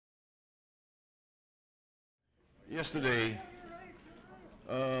Yesterday,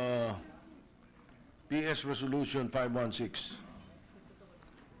 PS Resolution 516,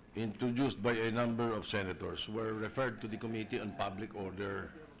 introduced by a number of senators, were referred to the Committee on Public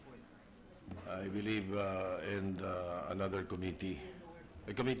Order, I believe, and another committee,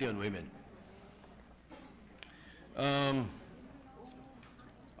 the Committee on Women.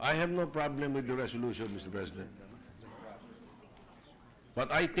 I have no problem with the resolution, Mr. President. But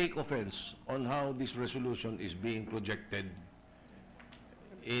I take offense on how this resolution is being projected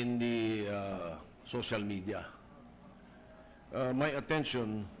in the social media. My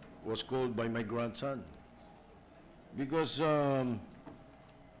attention was called by my grandson because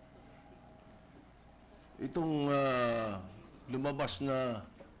itong lumabas na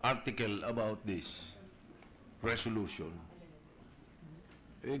article about this resolution,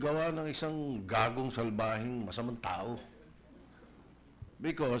 gawa ng isang gagong salbahing masamang tao.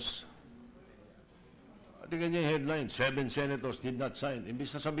 Because, tingnan niyo yung headline, 7 senators did not sign.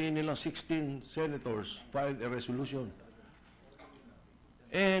 Imbis na sabihin nilang 16 senators filed a resolution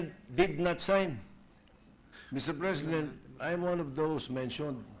and did not sign. Mr. President, I'm one of those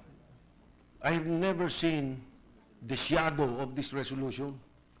mentioned. I have never seen the shadow of this resolution.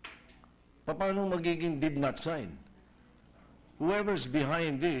 Paano magiging did not sign? Whoever's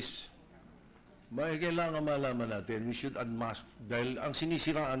behind this, kailangan malaman natin, we should unmask, dahil ang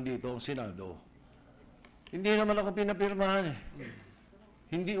sinisiraan dito, ang Senado. Hindi naman ako pinapirmahan eh.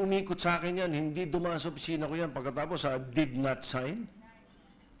 Hindi umikot sa akin yan, hindi dumaan sa opisina ko yan, pagkatapos did not sign.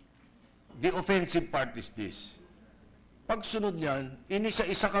 The offensive part is this. Pagsunod niyan,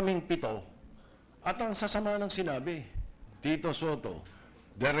 inisa-isa kaming 7, at ang sasama ng sinabi, Tito Sotto,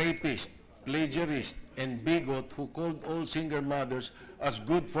 the rapist, plagiarist, and bigot who called all single mothers as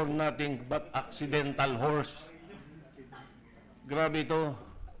good for nothing but accidental horse. Grabe ito,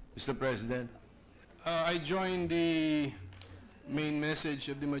 Mr. President. I join the main message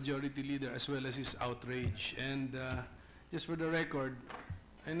of the majority leader as well as his outrage. And just for the record,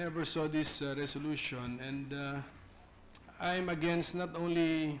 I never saw this resolution, and I'm against not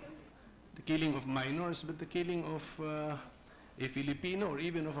only the killing of minors, but the killing of a Filipino or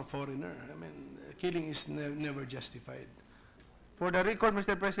even of a foreigner. I mean, killing is never justified. For the record,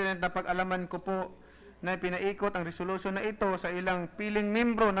 Mr. President, napag-alaman ko po na pinaikot ang resolution na ito sa ilang piling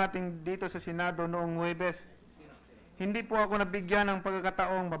membro natin dito sa Senado noong Huwebes. Hindi po ako nabigyan ng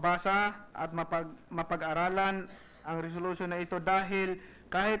pagkakataong mabasa at mapag-aralan ang resolution na ito dahil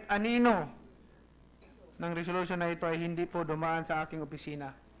kahit anino ng resolution na ito ay hindi po dumaan sa aking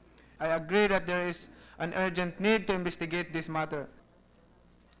opisina. I agree that there is an urgent need to investigate this matter.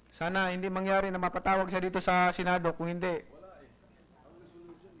 Sana hindi mangyari na mapatawag siya dito sa Senado. Kung hindi,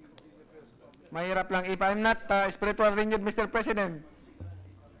 mahirap lang. If I'm not spiritual renewed, Mr. President,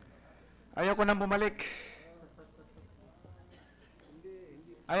 ayoko nang bumalik.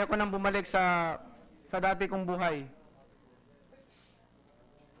 Ayoko nang bumalik sa dati kong buhay.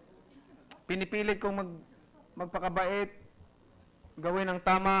 Pinipilit kong magpakabait, gawin ang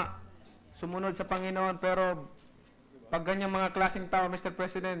tama, sumunod sa Panginoon, pero pag ganyang mga klaseng tao, Mr.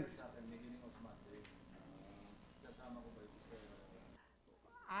 President,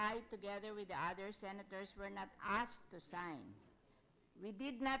 I, together with the other senators, were not asked to sign. We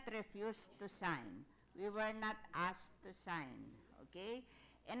did not refuse to sign. We were not asked to sign, okay?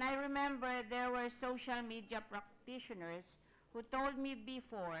 And I remember there were social media practitioners who told me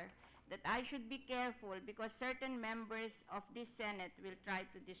before that I should be careful because certain members of this Senate will try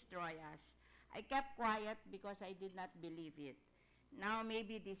to destroy us. I kept quiet because I did not believe it. Now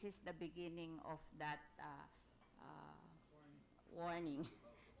maybe this is the beginning of that warning.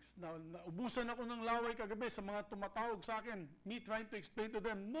 Naubusan ako ng laway kagabi sa mga tumatawag sa akin, me trying to explain to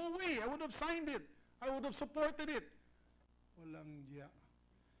them, no way, I would have signed it. I would have supported it. Walang diya.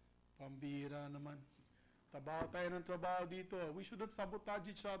 Pambira naman. Trabaho tayo ng trabaho dito. We shouldn't sabotage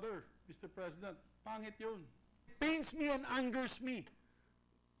each other, Mr. President. Pangit yun. It pains me and angers me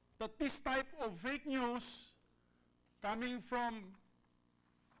that this type of fake news coming from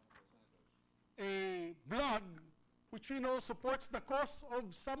a blog which we know supports the cause of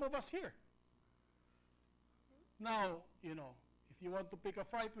some of us here. Now, you know, if you want to pick a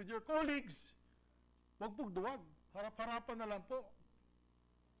fight with your colleagues, wag pong duwag. Harap-harapan na lang po.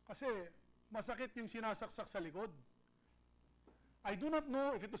 Kasi masakit yung sinasaksak sa likod. I do not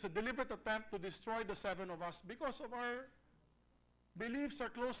know if it was a deliberate attempt to destroy the 7 of us because of our beliefs, our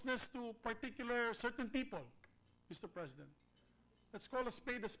closeness to particular certain people, Mr. President. Let's call a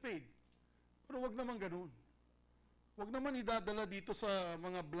spade a spade. Pero wag naman ganun. Wag naman idadala dito sa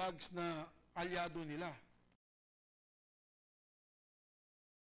mga blogs na alyado nila.